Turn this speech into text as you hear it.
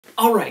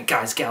Alright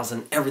guys, gals,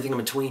 and everything in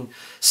between.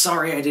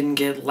 Sorry I didn't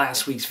get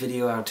last week's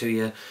video out to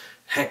you.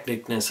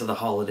 Hecticness of the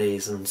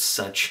holidays and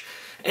such.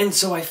 And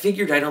so I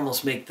figured I'd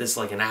almost make this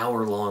like an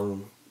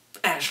hour-long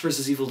Ash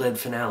vs. Evil Dead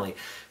finale.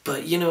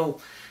 But you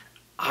know,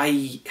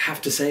 I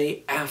have to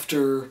say,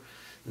 after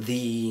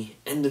the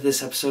end of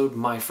this episode,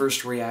 my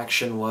first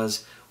reaction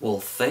was, well,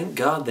 thank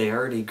God they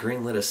already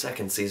greenlit a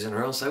second season,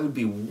 or else I would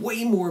be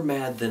way more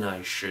mad than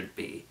I should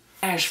be.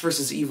 Ash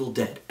vs. Evil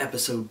Dead,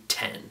 Episode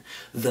 10,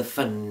 the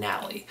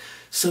finale.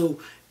 So,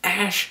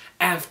 Ash,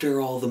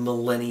 after all the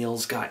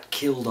millennials got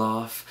killed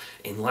off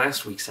in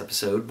last week's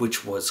episode,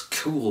 which was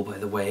cool, by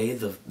the way,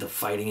 the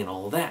fighting and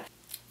all of that,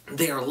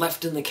 they are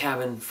left in the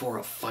cabin for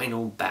a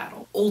final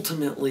battle.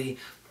 Ultimately,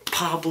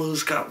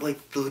 Pablo's got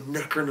like the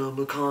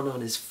Necronomicon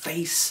on his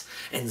face,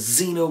 and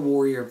Xena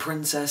Warrior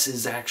Princess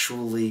is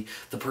actually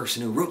the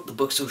person who wrote the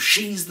book, so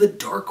she's the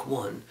Dark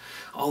One.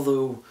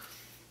 Although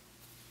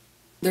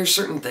there's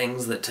certain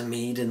things that to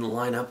me didn't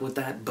line up with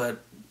that, but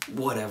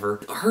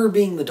whatever. Her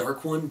being the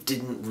Dark One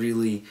didn't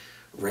really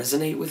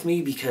resonate with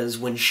me because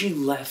when she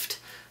left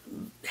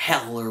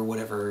Hell or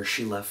whatever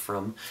she left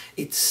from,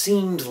 it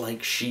seemed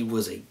like she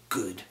was a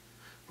good,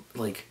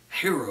 like,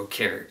 hero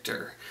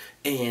character,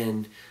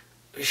 and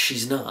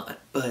she's not.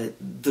 But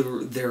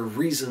their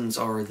reasons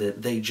are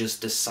that they just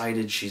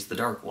decided she's the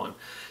Dark One.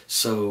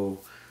 So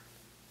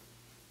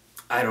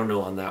I don't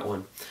know on that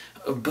one.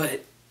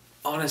 But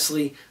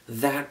honestly,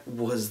 that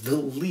was the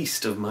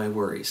least of my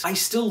worries. I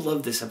still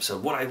love this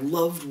episode. What I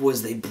loved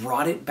was they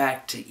brought it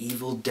back to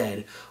Evil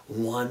Dead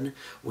 1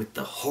 with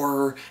the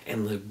horror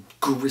and the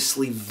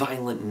grisly,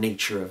 violent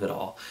nature of it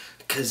all.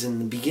 Because in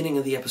the beginning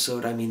of the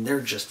episode, I mean,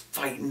 they're just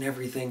fighting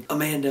everything.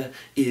 Amanda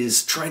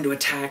is trying to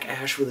attack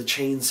Ash with a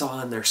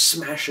chainsaw, and they're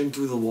smashing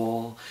through the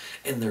wall,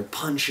 and they're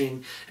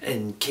punching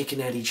and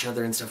kicking at each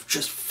other and stuff,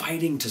 just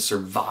fighting to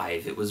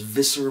survive. It was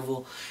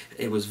visceral.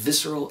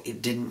 It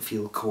didn't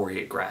feel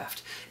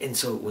choreographed. And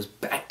so it was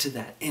back to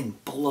that,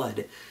 and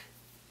blood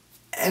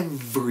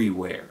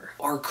everywhere.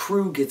 Our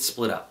crew gets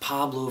split up.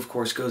 Pablo, of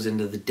course, goes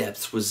into the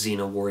depths with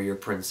Xena Warrior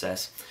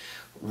Princess.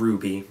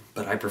 Ruby,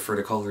 but I prefer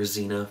to call her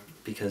Xena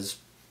because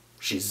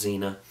she's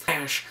Xena.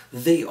 Ash,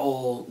 they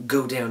all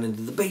go down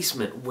into the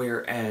basement,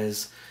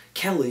 whereas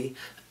Kelly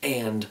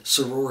and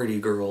sorority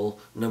girl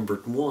number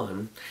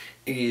 1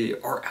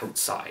 are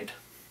outside.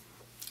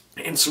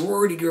 And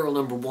sorority girl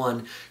number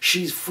 1,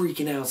 she's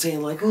freaking out,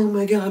 saying like, oh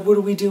my god, what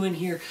are we doing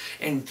here?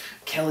 And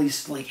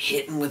Kelly's like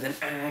hitting with an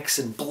axe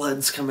and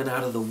blood's coming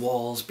out of the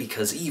walls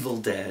because Evil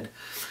Dead.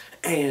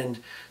 And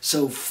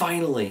so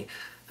finally,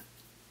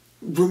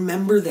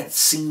 remember that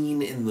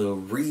scene in the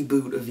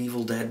reboot of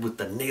Evil Dead with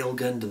the nail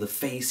gun to the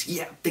face?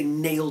 Yeah, they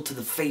nailed to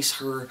the face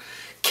her.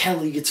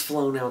 Kelly gets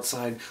flown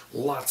outside,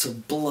 lots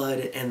of blood,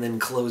 and then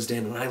closed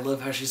in. And I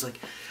love how she's like,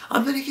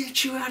 I'm gonna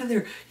get you out of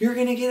there. You're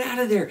gonna get out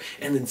of there.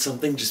 And then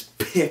something just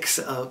picks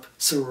up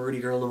sorority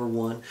girl number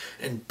 1,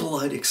 and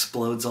blood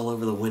explodes all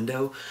over the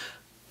window.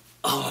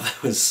 Oh,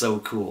 that was so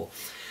cool.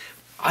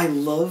 I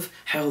love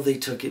how they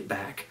took it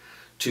back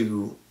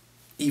to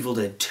Evil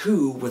Dead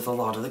 2 with a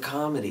lot of the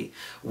comedy,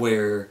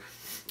 where,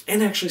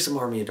 and actually some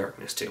Army of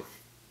Darkness too,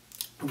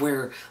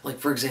 where, like,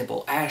 for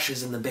example, Ash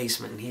is in the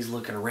basement and he's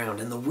looking around,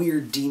 and the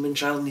weird demon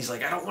child, and he's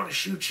like, I don't want to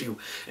shoot you,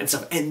 and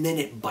stuff, and then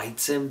it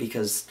bites him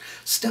because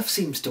stuff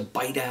seems to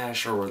bite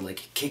Ash or,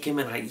 like, kick him,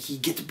 and he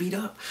gets beat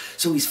up.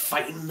 So he's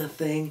fighting the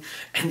thing,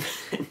 and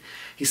then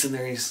he's in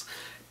there,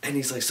 and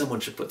he's like, someone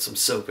should put some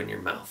soap in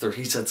your mouth, or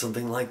he said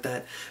something like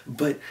that,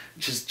 but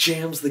just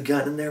jams the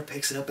gun in there,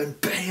 picks it up,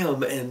 and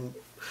bam, and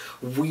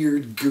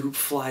weird goop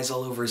flies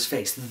all over his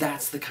face.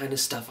 That's the kind of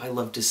stuff I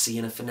love to see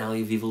in a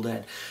finale of Evil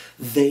Dead.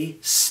 They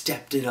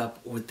stepped it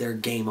up with their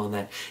game on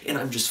that, and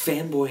I'm just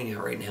fanboying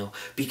out right now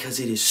because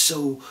it is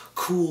so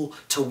cool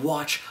to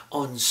watch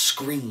on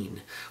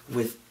screen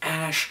with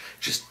Ash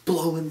just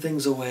blowing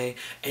things away,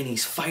 and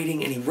he's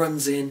fighting, and he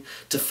runs in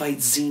to fight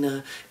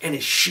Xena and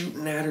is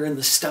shooting at her in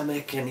the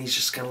stomach, and he's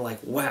just kind of like,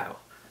 wow,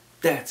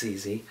 that's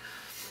easy.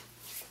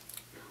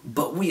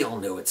 But we all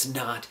know it's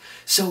not.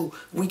 So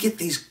we get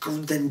these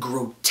then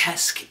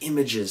grotesque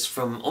images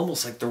from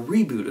almost like the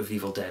reboot of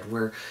Evil Dead,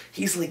 where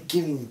he's like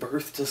giving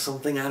birth to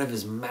something out of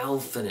his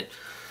mouth, and it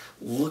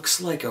looks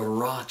like a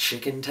raw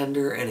chicken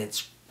tender, and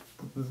it's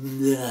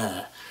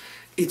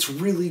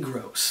really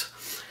gross.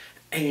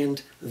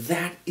 And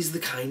that is the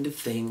kind of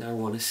thing I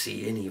want to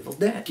see in Evil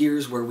Dead.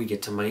 Here's where we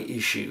get to my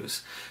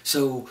issues.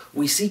 So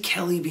we see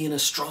Kelly being a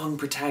strong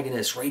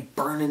protagonist, right?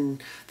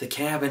 Burning the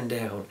cabin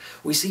down.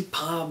 We see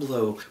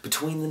Pablo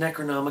between the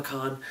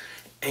Necronomicon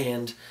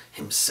and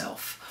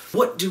himself.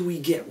 What do we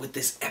get with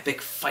this epic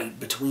fight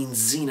between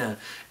Xena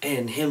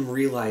and him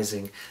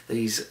realizing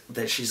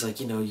that she's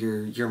like, you know,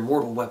 your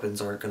mortal weapons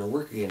aren't going to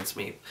work against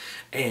me.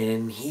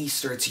 And he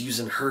starts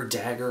using her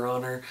dagger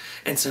on her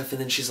and stuff,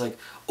 and then she's like,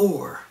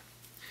 or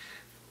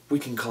we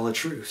can call a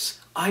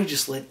truce. I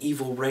just let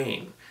evil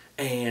reign,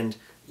 and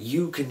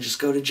you can just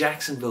go to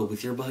Jacksonville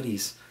with your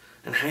buddies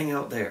and hang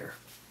out there.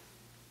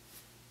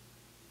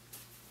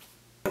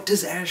 What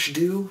does Ash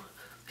do?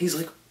 He's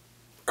like,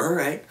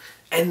 Alright.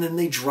 And then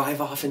they drive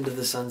off into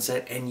the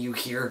sunset and you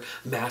hear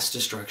mass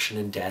destruction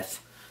and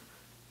death.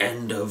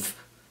 End of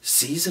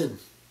season.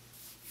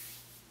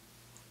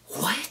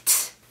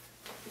 What?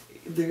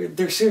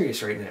 They're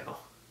serious right now.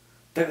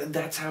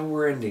 That's how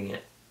we're ending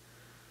it.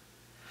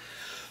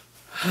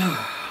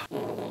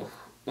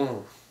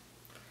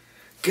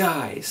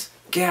 Guys,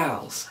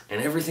 gals,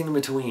 and everything in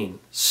between,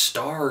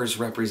 stars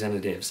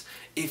representatives,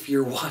 if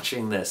you're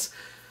watching this,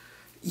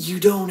 you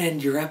don't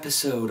end your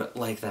episode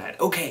like that.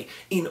 Okay,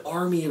 in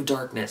Army of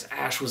Darkness,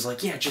 Ash was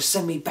like, yeah, just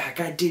send me back,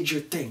 I did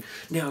your thing.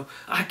 Now,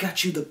 I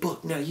got you the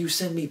book, now you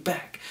send me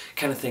back,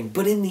 kind of thing.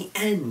 But in the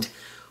end,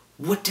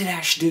 what did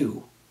Ash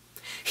do?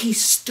 He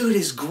stood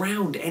his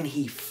ground and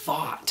he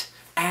fought.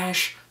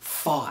 Ash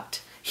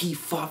fought. He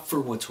fought for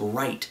what's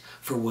right,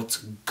 for what's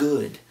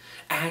good.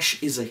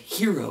 Ash is a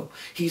hero.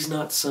 He's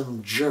not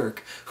some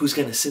jerk who's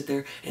gonna sit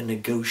there and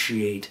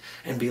negotiate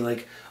and be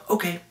like,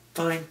 okay,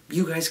 fine,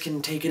 you guys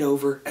can take it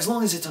over, as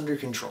long as it's under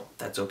control.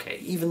 That's okay.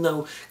 Even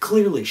though,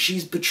 clearly,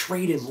 she's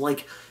betrayed him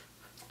like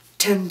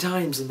 10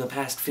 times in the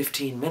past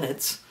 15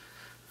 minutes.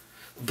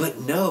 But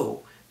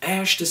no,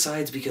 Ash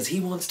decides because he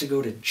wants to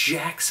go to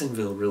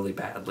Jacksonville really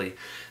badly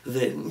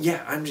that,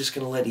 yeah, I'm just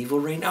gonna let evil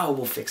reign. Oh,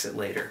 we'll fix it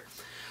later.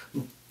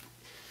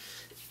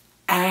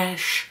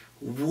 Ash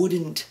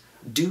wouldn't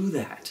do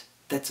that.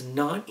 That's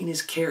not in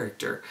his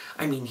character.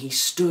 I mean, he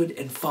stood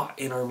and fought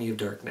in Army of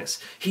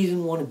Darkness. He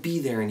didn't want to be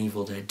there in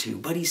Evil Dead 2,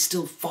 but he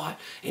still fought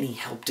and he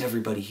helped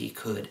everybody he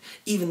could.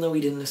 Even though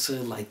he didn't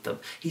necessarily like them,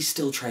 he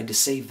still tried to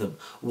save them.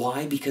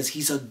 Why? Because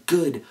he's a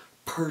good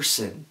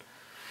person.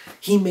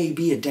 He may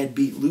be a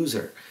deadbeat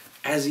loser.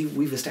 As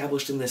we've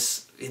established in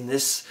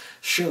this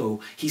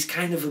show, he's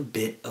kind of a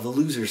bit of a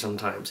loser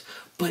sometimes.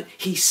 But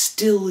he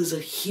still is a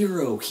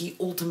hero. He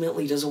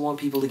ultimately doesn't want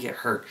people to get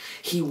hurt.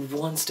 He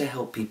wants to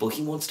help people.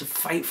 He wants to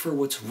fight for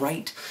what's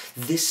right.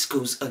 This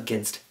goes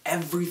against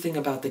everything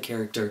about the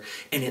character,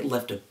 and it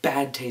left a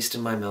bad taste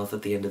in my mouth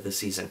at the end of the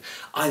season.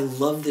 I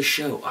love the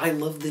show. I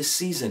love this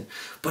season.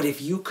 But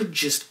if you could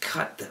just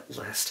cut that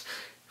last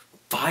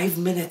 5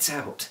 minutes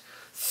out,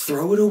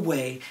 throw it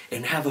away,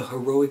 and have a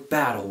heroic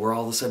battle where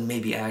all of a sudden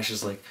maybe Ash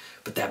is like,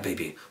 but that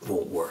baby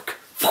won't work.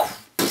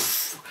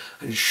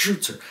 And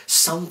shoots her.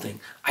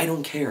 Something. I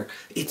don't care.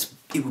 It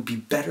would be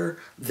better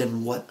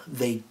than what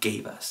they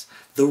gave us.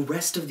 The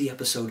rest of the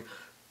episode,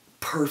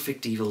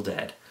 perfect Evil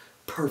Dead.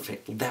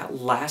 Perfect. That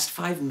last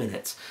 5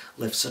 minutes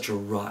left such a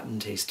rotten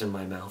taste in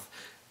my mouth.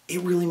 It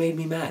really made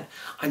me mad.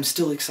 I'm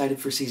still excited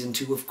for Season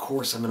 2. Of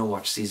course I'm going to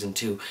watch Season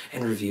 2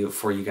 and review it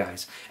for you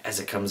guys as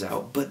it comes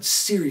out. But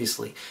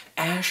seriously,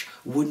 Ash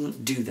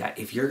wouldn't do that.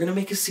 If you're going to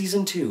make a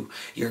Season 2,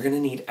 you're going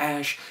to need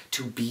Ash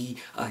to be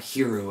a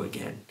hero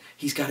again.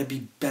 He's got to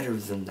be better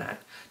than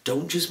that.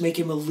 Don't just make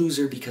him a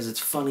loser because it's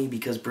funny,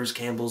 because Bruce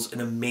Campbell's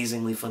an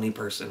amazingly funny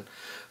person.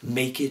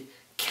 Make it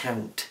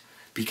count.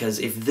 Because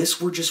if this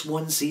were just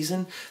one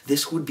season,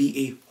 this would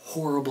be a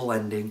horrible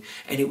ending,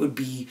 and it would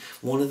be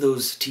one of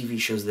those TV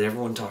shows that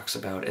everyone talks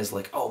about as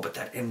like, oh, but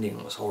that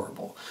ending was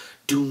horrible.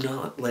 Do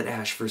not let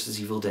Ash vs.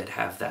 Evil Dead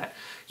have that.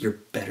 You're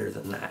better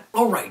than that.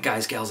 Alright,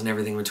 guys, gals, and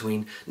everything in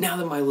between, now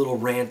that my little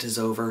rant is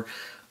over,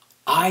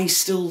 I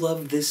still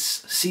love this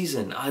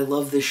season. I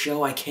love this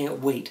show. I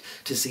can't wait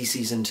to see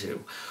Season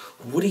 2.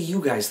 What do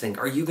you guys think?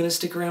 Are you going to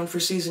stick around for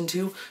Season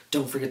 2?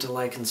 Don't forget to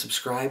like and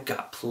subscribe.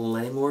 Got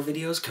plenty more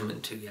videos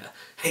coming to ya.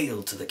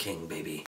 Hail to the king, baby.